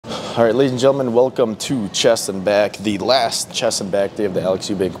All right, ladies and gentlemen, welcome to Chest and Back, the last Chest and Back day of the Alex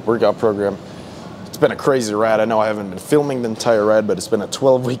Eubank workout program. It's been a crazy ride. I know I haven't been filming the entire ride, but it's been a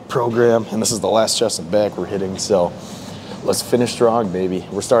 12-week program, and this is the last Chest and Back we're hitting, so let's finish strong, baby.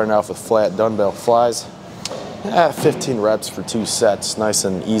 We're starting off with flat dumbbell flies. 15 reps for 2 sets, nice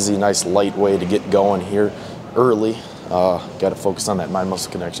and easy, nice light way to get going here early. Got to focus on that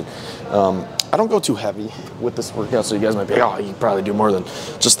mind-muscle connection. I don't go too heavy with this workout, so you guys might be, oh, you probably do more than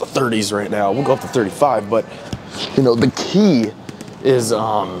just the 30s right now. We'll go up to 35, but you know, the key is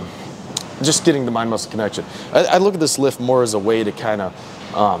just getting the mind-muscle connection. I look at this lift more as a way to kind of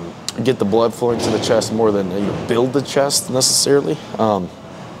get the blood flowing to the chest more than build the chest necessarily.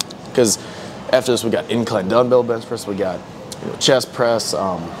 Because after this, we got incline dumbbell bench press, we got chest press,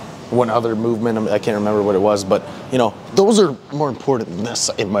 one other movement, I can't remember what it was, but those are more important than this,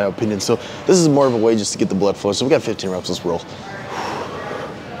 in my opinion. So this is more of a way just to get the blood flow. So we got 15 reps, let's roll.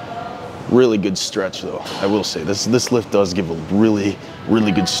 Really good stretch though, I will say. This lift does give a really,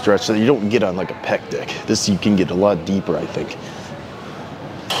 really good stretch that you don't get on like a pec deck. This you can get a lot deeper, I think.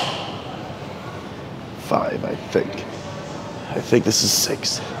 5, I think. I think this is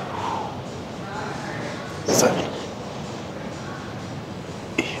 6. 7.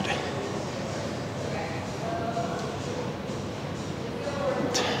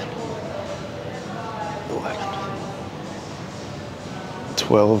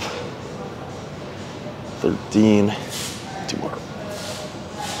 12, 13, 2 more.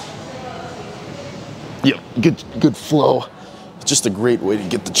 Yep, good flow. It's just a great way to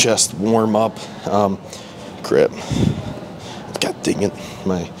get the chest warm up. Crap. God dang it,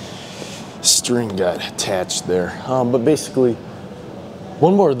 my string got attached there. But basically,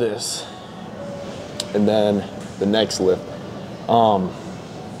 one more of this, and then the next lift.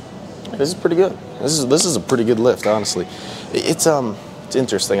 This is pretty good. This is a pretty good lift, honestly. It's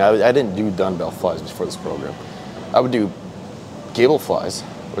interesting. I didn't do dumbbell flies before this program. I would do cable flies,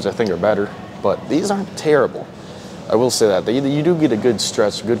 which I think are better, but these aren't terrible. I will say that. You do get a good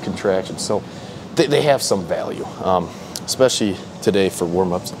stretch, good contraction, so they have some value, especially today for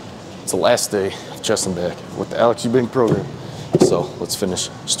warm-ups. It's the last day of Chest and Back with the Alex Eubank program, so let's finish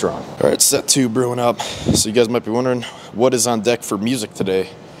strong. All right, set 2 brewing up. So you guys might be wondering, what is on deck for music today?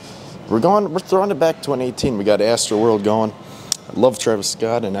 We're throwing it back to 2018. We got Astroworld going. I love Travis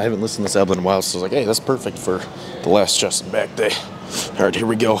Scott, and I haven't listened to this album in a while, so I was like, hey, that's perfect for the last Chest and Back day. All right, here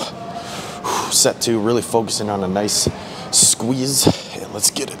we go. Set 2, really focusing on a nice squeeze, and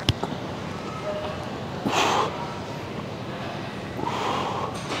let's get it.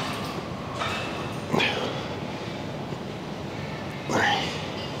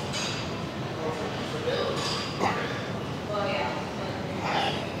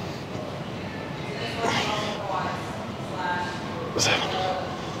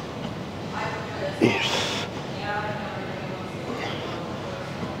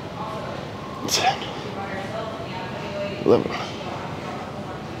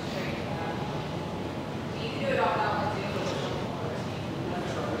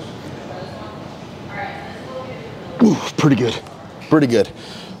 Ooh, pretty good.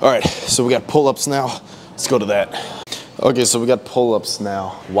 All right, so we got pull-ups now. Let's go to that. Okay, so we got pull-ups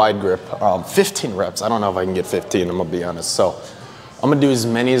now, wide grip, 15 reps. I don't know if I can get 15, I'm gonna be honest. So I'm gonna do as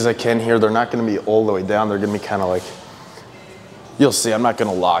many as I can here. They're not gonna be all the way down. They're gonna be kind of like, you'll see, I'm not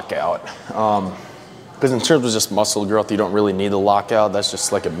gonna lock out. Because in terms of just muscle growth, you don't really need the lockout. That's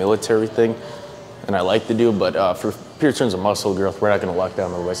just like a military thing, and I like to do, but for pure terms of muscle growth, we're not gonna lock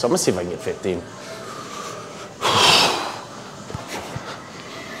down all the way. So I'm gonna see if I can get 15.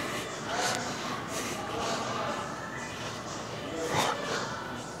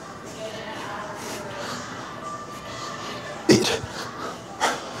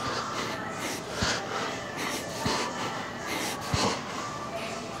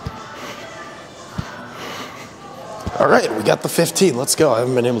 All right, we got the 15, let's go. I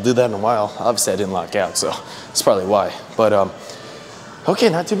haven't been able to do that in a while. Obviously I didn't lock out, so that's probably why. But okay,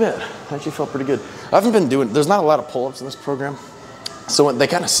 not too bad. Actually felt pretty good. I haven't been doing, there's not a lot of pull-ups in this program. So when they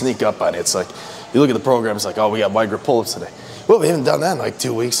kind of sneak up on it. It's like, you look at the program, it's like, oh, we got wide grip pull-ups today. Well, we haven't done that in like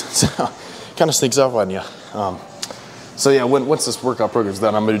 2 weeks. So kind of sneaks up on you. So yeah, once this workout program's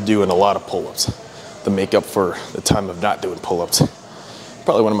done, I'm gonna be doing a lot of pull-ups to make up for the time of not doing pull-ups.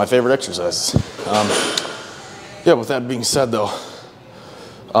 Probably one of my favorite exercises. Yeah, with that being said though,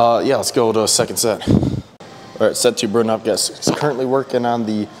 yeah, let's go to a second set. All right, set 2 burn up, guys. It's currently working on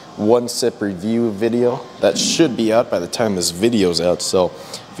the 1 sip review video. That should be out by the time this video's out, so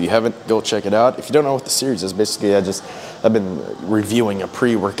if you haven't, go check it out. If you don't know what the series is, basically I've been reviewing a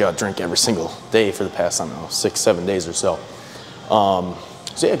pre-workout drink every single day for the past, I don't know, 6-7 days or so.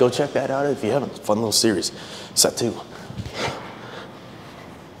 So yeah, go check that out if you haven't. Fun little series. Set 2.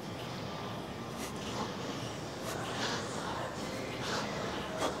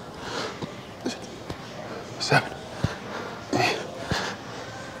 Seven. 8.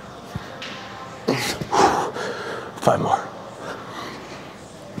 5 more.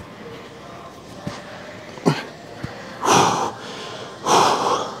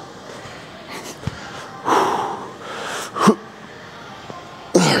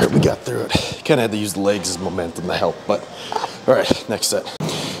 Alright, we got through it. Kind of had to use the legs as momentum to help, but alright, next set.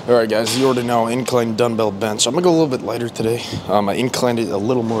 Alright guys, you already know, incline dumbbell bench. I'm going to go a little bit lighter today. I inclined it a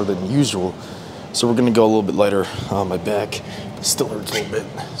little more than usual, so we're going to go a little bit lighter on my back. Still hurts a little bit,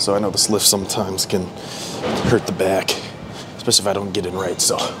 so I know this lift sometimes can hurt the back, especially if I don't get in right.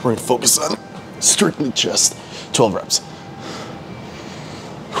 So we're going to focus on strictly chest. 12 reps.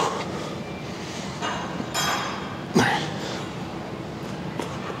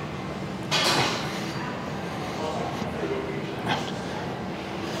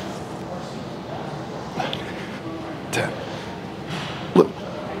 Look,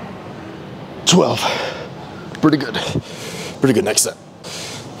 12. Pretty good. Pretty good. Next set.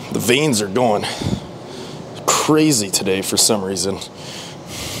 The veins are going crazy today for some reason.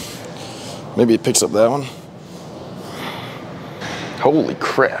 Maybe it picks up that one. Holy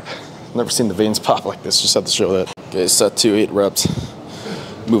crap. Never seen the veins pop like this. Just have to show that. Okay, set 2, 8 reps.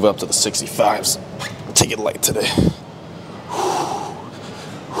 Move up to the 65s. Take it light today.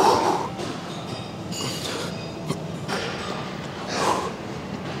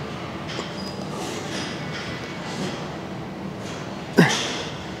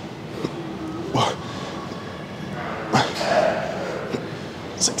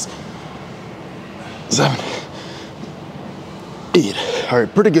 Six, 7, 8. All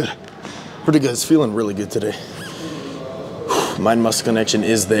right, pretty good. Pretty good. It's feeling really good today. Mind-muscle connection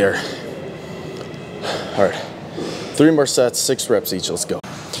is there. All right, 3 more sets, 6 reps each. Let's go.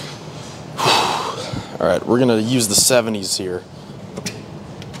 All right, we're gonna use the 70s here.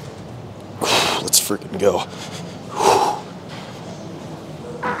 Let's freaking go.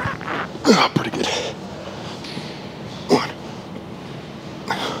 Oh, pretty good. 1.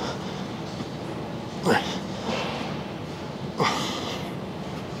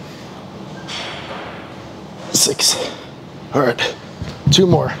 6. All right, 2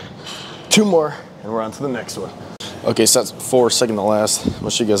 more, and we're on to the next one. Okay, set 4, second to last. I'm gonna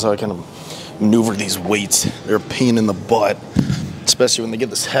show you guys how I kind of maneuver these weights. They're a pain in the butt, especially when they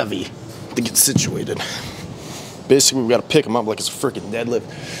get this heavy to get situated. Basically, we've got to pick them up like it's a freaking deadlift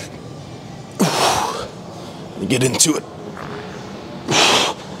and get into it.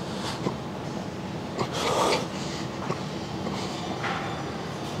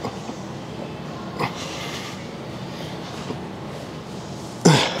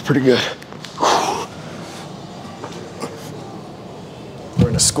 Pretty good. We're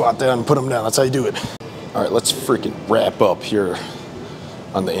gonna squat down and put them down. That's how you do it. All right, let's freaking wrap up here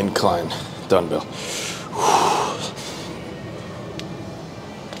on the incline dumbbell.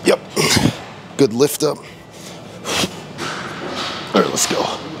 Yep, good lift up. All right, let's go.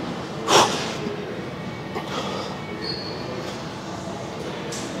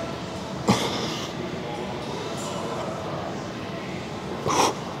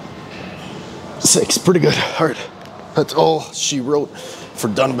 Six, pretty good. All right, that's all she wrote for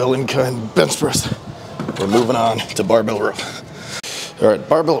dumbbell incline bench press. We're moving on to barbell row. All right,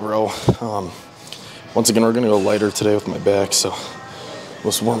 barbell row. Once again, we're gonna go lighter today with my back, so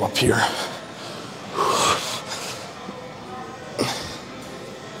let's warm up here.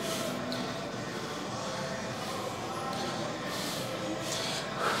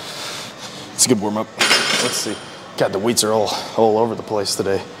 It's a good warm up. Let's see. God, the weights are all over the place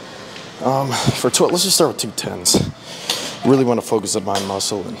today. For 12, let's just start with 2 10s. Really want to focus on mind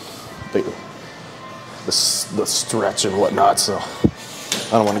muscle and the stretch and whatnot, so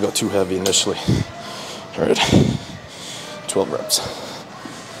I don't want to go too heavy initially. All right, 12 reps.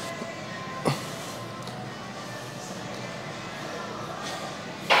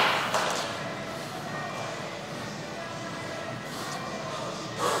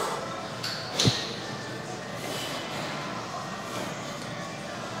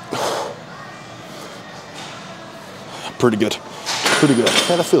 Pretty good. Pretty good.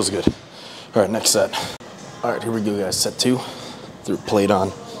 Yeah, that feels good. All right, next set. All right, here we go, guys. Set 2. Through plate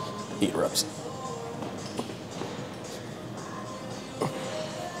on. 8 reps.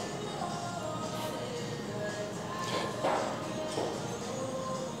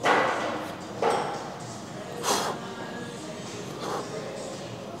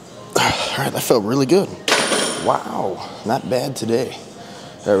 All right, that felt really good. Wow, not bad today.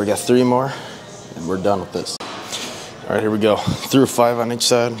 All right, we got 3 more, and we're done with this. All right, here we go. Through 5 on each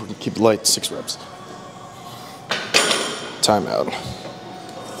side. We're gonna keep it light, 6 reps. Timeout.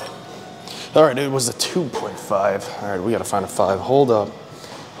 All right, it was a 2.5. All right, we gotta find a 5. Hold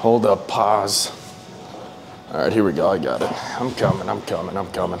up, pause. All right, here we go, I got it. I'm coming.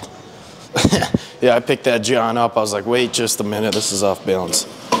 Yeah, I picked that John up. I was like, wait just a minute, this is off balance.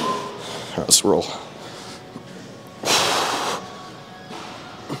 All right, let's roll.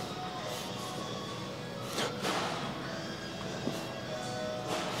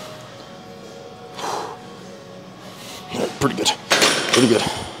 Pretty good.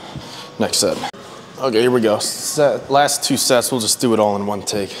 Next set. Okay, here we go. Last 2 sets, we'll just do it all in one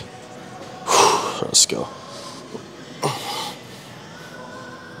take. Let's go.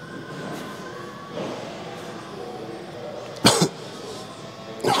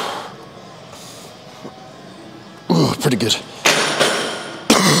 Ooh, pretty good.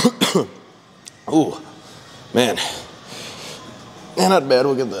 Ooh, man. Yeah, not bad.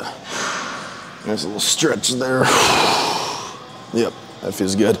 We'll get the nice little stretch there. Yep, that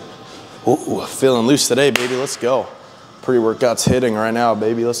feels good. Ooh, feeling loose today, baby. Let's go. Pre-workout's hitting right now,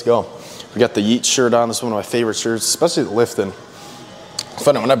 baby. Let's go. We got the Yeet shirt on. This is one of my favorite shirts, especially the lifting.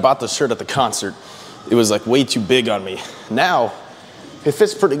 Funny, when I bought this shirt at the concert, it was like way too big on me. Now, it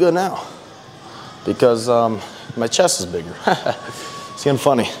fits pretty good now because my chest is bigger. It's getting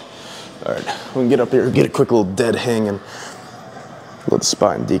funny. All right, we can get up here, get a quick little dead hang and let the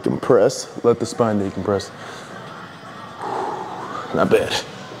spine decompress. Not bad.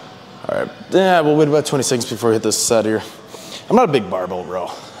 All right, yeah, we'll wait about 20 seconds before we hit this set here. I'm not a big barbell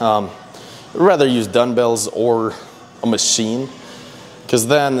bro. I'd rather use dumbbells or a machine, because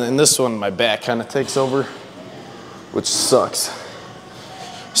then in this one, my back kind of takes over, which sucks.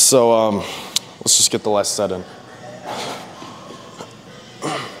 So let's just get the last set in.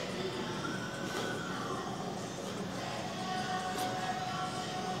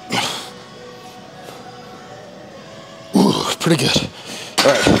 Pretty good.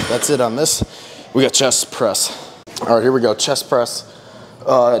 All right, that's it on this. We got chest press. All right, here we go, chest press.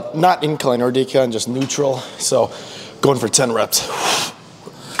 Not incline or decline, just neutral. So going for 10 reps.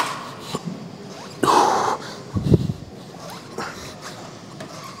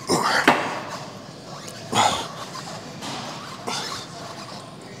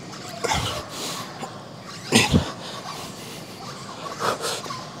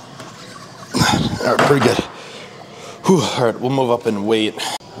 All right, pretty good. Whew. All right, we'll move up in weight.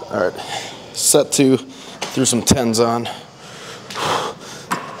 All right, set 2, threw some 10s on.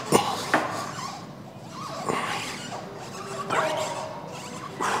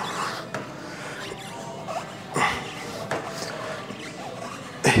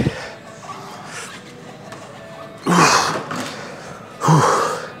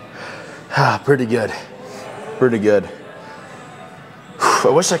 Pretty good, pretty good. I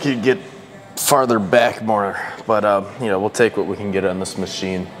wish I could get farther back more, but you know, we'll take what we can get on this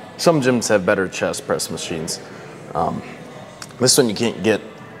machine. Some gyms have better chest press machines. This one you can't get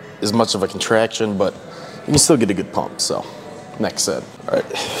as much of a contraction, but you can still get a good pump. So next set. All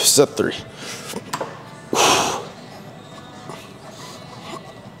right, set 3.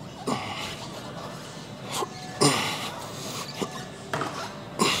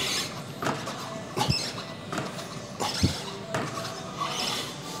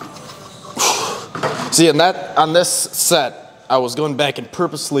 See, on this set, I was going back and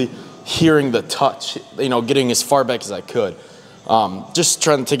purposely hearing the touch, you know, getting as far back as I could. Just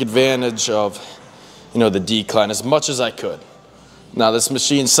trying to take advantage of, you know, the decline as much as I could. Now this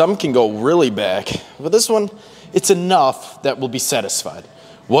machine, some can go really back, but this one, it's enough that we'll be satisfied.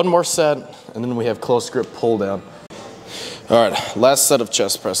 One more set, and then we have close grip pull down. All right, last set of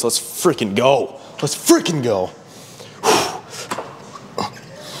chest press. Let's freaking go. Let's freaking go.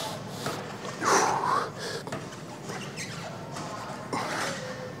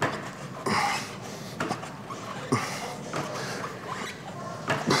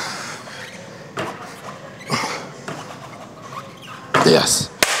 Yes.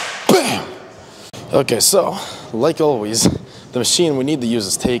 Bam. Okay, so like always, the machine we need to use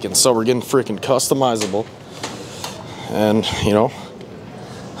is taken, so we're getting freaking customizable. And you know,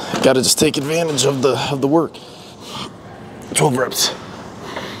 gotta just take advantage of the work. 12 reps.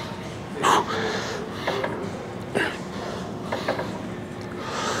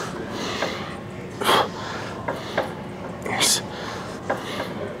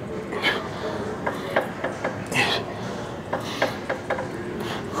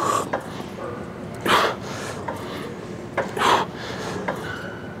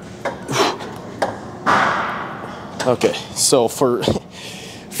 Okay, so for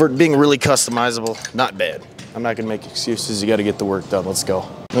for being really customizable, not bad. I'm not gonna make excuses, you gotta get the work done, let's go.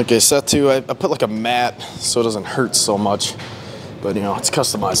 Okay, set 2, I put like a mat so it doesn't hurt so much, but you know, it's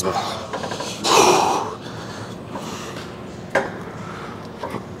customizable.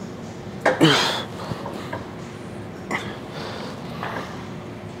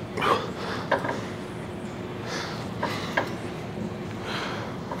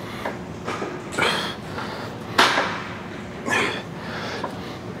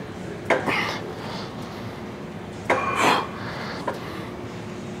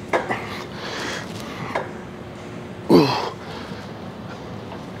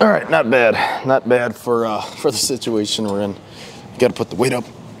 All right, not bad for the situation we're in. You gotta put the weight up,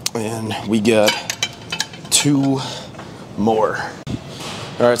 and we got 2 more.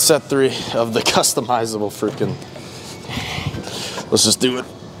 All right, set 3 of the customizable freaking. Let's just do it.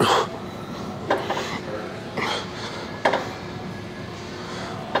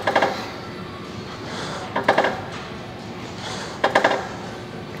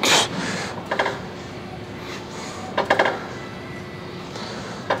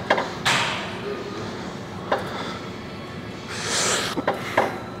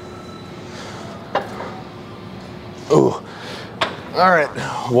 Ooh. All right,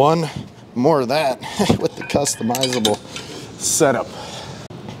 1 more of that with the customizable setup.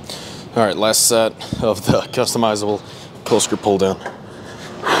 All right, last set of the customizable pull screw pull down.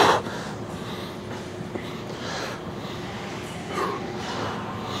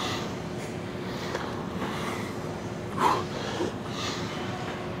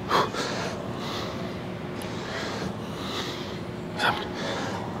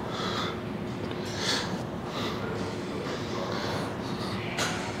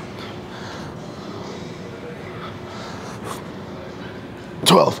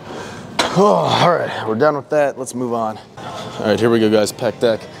 Oh, all right, we're done with that. Let's move on. All right, here we go, guys. Pec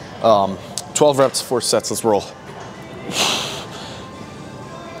deck. 12 reps, 4 sets. Let's roll.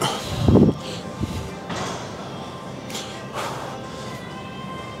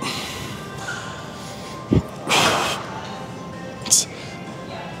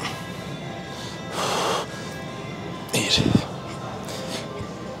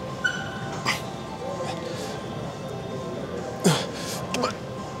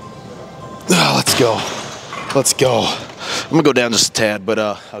 Let's go. I'm gonna go down just a tad, but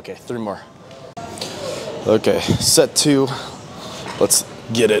okay, 3 more. Okay, set 2. Let's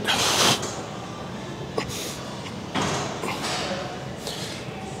get it.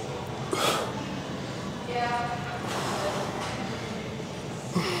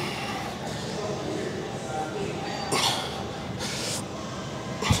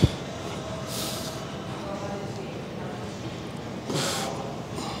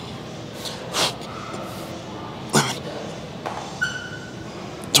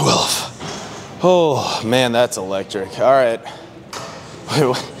 Oh man, that's electric. All right.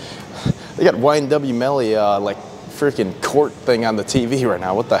 They got YNW Melly like freaking court thing on the TV right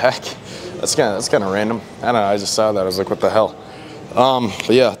now. What the heck? That's kind of random. I don't know. I just saw that. I was like, what the hell?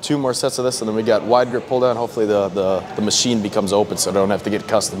 But yeah, 2 more sets of this, and then we got wide grip pull down. Hopefully the machine becomes open, so I don't have to get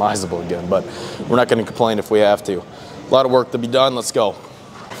customizable again. But we're not going to complain if we have to. A lot of work to be done. Let's go.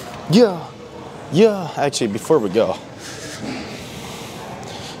 Yeah. Actually, before we go.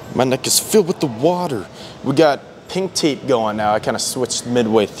 My neck is filled with the water. We got pink tape going now. I kind of switched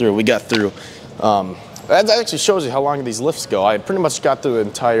midway through. We got through. That actually shows you how long these lifts go. I pretty much got through the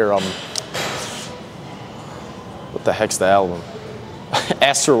entire, what the heck's the album?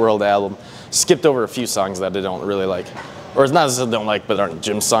 Astroworld album. Skipped over a few songs that I don't really like. Or it's not as if I don't like, but aren't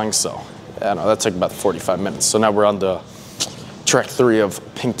gym songs, so. I don't know, that took about 45 minutes. So now we're on the track 3 of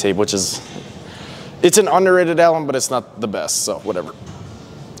Pink Tape, which is, it's an underrated album, but it's not the best, so whatever.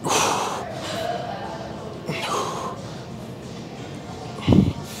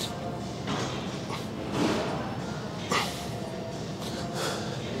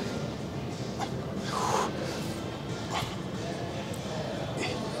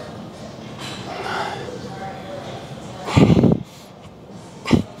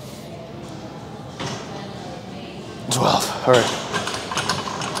 12. All right.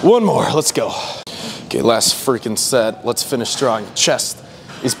 1 more. Let's go. Okay, last freaking set. Let's finish strong. Chest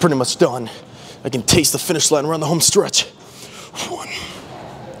is pretty much done. I can taste the finish line around the home stretch. 1.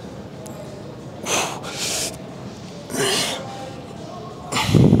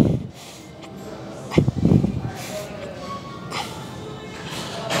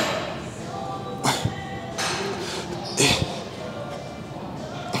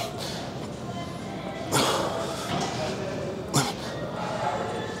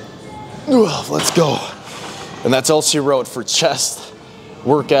 Let's go. And that's all she wrote for chest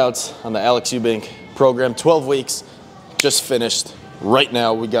workouts on the Alex Eubank program. 12 weeks, just finished right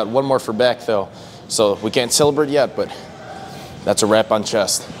now. We got one more for back though, so we can't celebrate yet, but that's a wrap on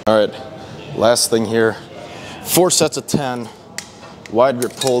chest. All right, last thing here, 4 sets of 10, wide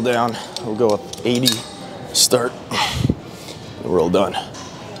grip pull down. We'll go with 80, start, and we're all done.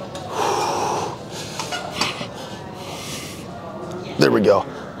 There we go.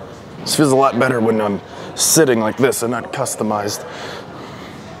 This feels a lot better when I'm sitting like this and not customized.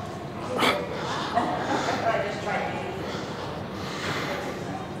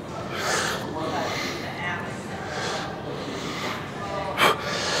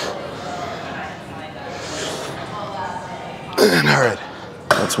 All right,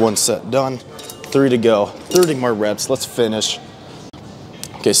 that's 1 set done. 3 to go, 30 more reps, let's finish.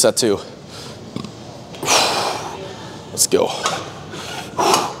 Okay, set 2. Let's go.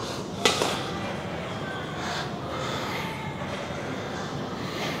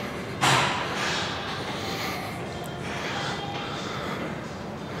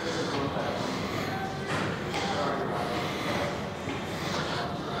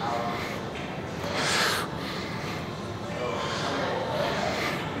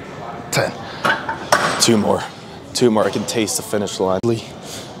 Two more. I can taste the finish line.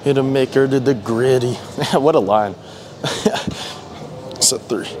 Hit a maker to the gritty. What a line. Set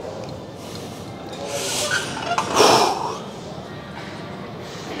 3.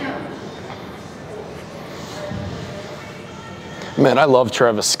 Man, I love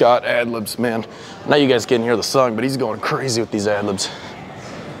Travis Scott ad-libs, man. Now you guys can't hear the song, but he's going crazy with these ad-libs.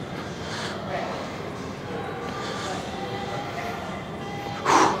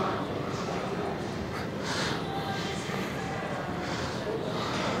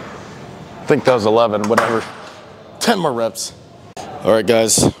 I think that was 11, whatever. 10 more reps. All right,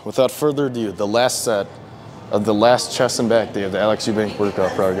 guys, without further ado, the last set of the last chest and back day of the Alex Eubank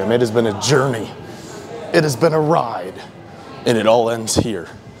workout program. It has been a journey. It has been a ride, and it all ends here.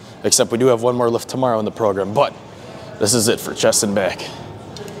 Except we do have one more lift tomorrow in the program, but this is it for chest and back.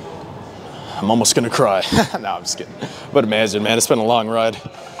 I'm almost gonna cry. No, I'm just kidding. But imagine, man, it's been a long ride.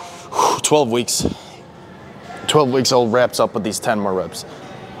 12 weeks. 12 weeks all wraps up with these 10 more reps.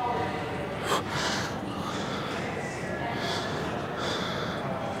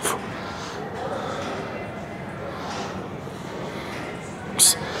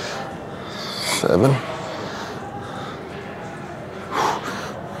 Seven.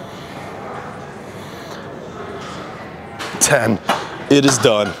 10. It is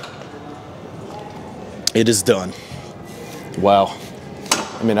done. It is done. Wow.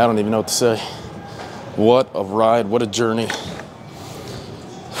 I mean, I don't even know what to say. What a ride, what a journey.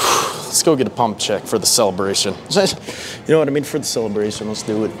 Let's go get a pump check for the celebration. You know what I mean? For the celebration, let's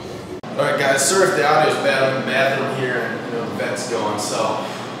do it. All right, guys, sorry if the audio is bad. I'm in the bathroom here, and you know, the vent's going, so.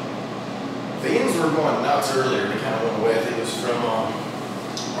 Veins were going nuts earlier. They kind of went away. I think it was from,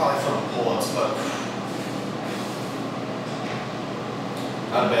 probably from pull-ups, but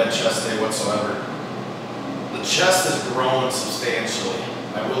not a bad chest day whatsoever. The chest has grown substantially.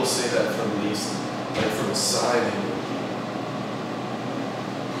 I will say that from at least, like from the side,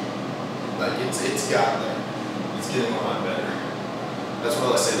 like it's gotten there. It's getting a lot better. That's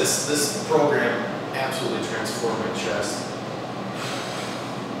what I say. This program absolutely transformed my chest.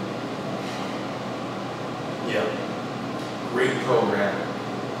 Yeah, great program.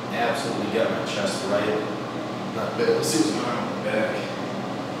 Absolutely got my chest right. Not bad. Let's see what's going on with the back.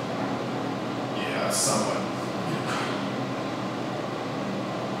 Yeah, somewhat.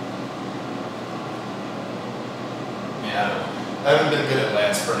 Yeah, I haven't been good at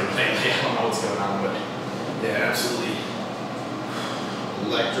lat spreading lately. I don't know what's going on, but yeah, absolutely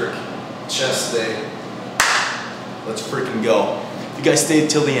electric chest day. Let's freaking go. If you guys stayed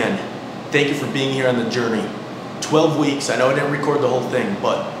till the end, thank you for being here on the journey. 12 weeks, I know I didn't record the whole thing,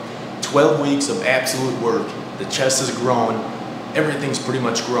 but 12 weeks of absolute work. The chest has grown. Everything's pretty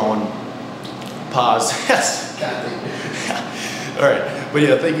much grown. Pause. Yes. God dang. All right, but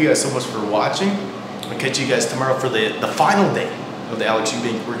yeah, thank you guys so much for watching. I'll catch you guys tomorrow for the final day of the Alex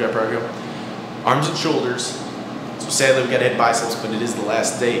Eubank workout program. Arms and shoulders. So sadly we gotta hit biceps, but it is the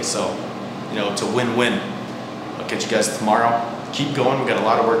last day, so you know, it's a win-win. I'll catch you guys tomorrow. Keep going, we got a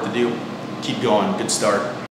lot of work to do. Keep going, good start.